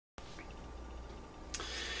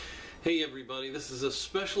Hey everybody, this is a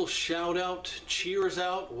special shout out, cheers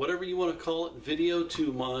out, whatever you want to call it, video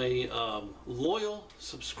to my loyal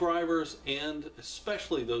subscribers and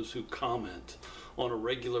especially those who comment on a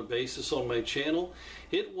regular basis on my channel.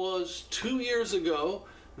 It was 2 years ago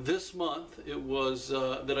this month, it was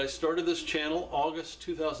that I started this channel, August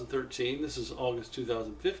 2013. This is August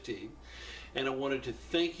 2015. And I wanted to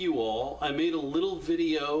thank you all. I made a little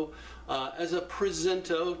video as a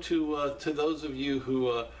presento to those of you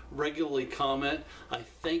who regularly comment. I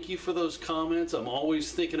thank you for those comments. I'm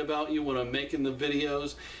always thinking about you when I'm making the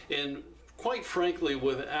videos, and quite frankly,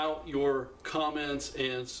 without your comments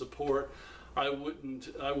and support, I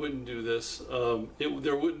wouldn't do this.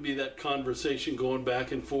 There wouldn't be that conversation going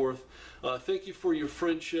back and forth. Thank you for your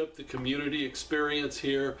friendship, the community experience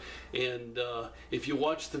here, and if you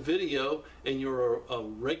watch the video and you're a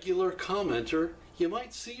regular commenter, you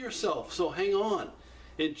might see yourself. So hang on,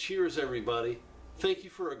 and cheers everybody. Thank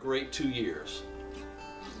you for a great 2 years.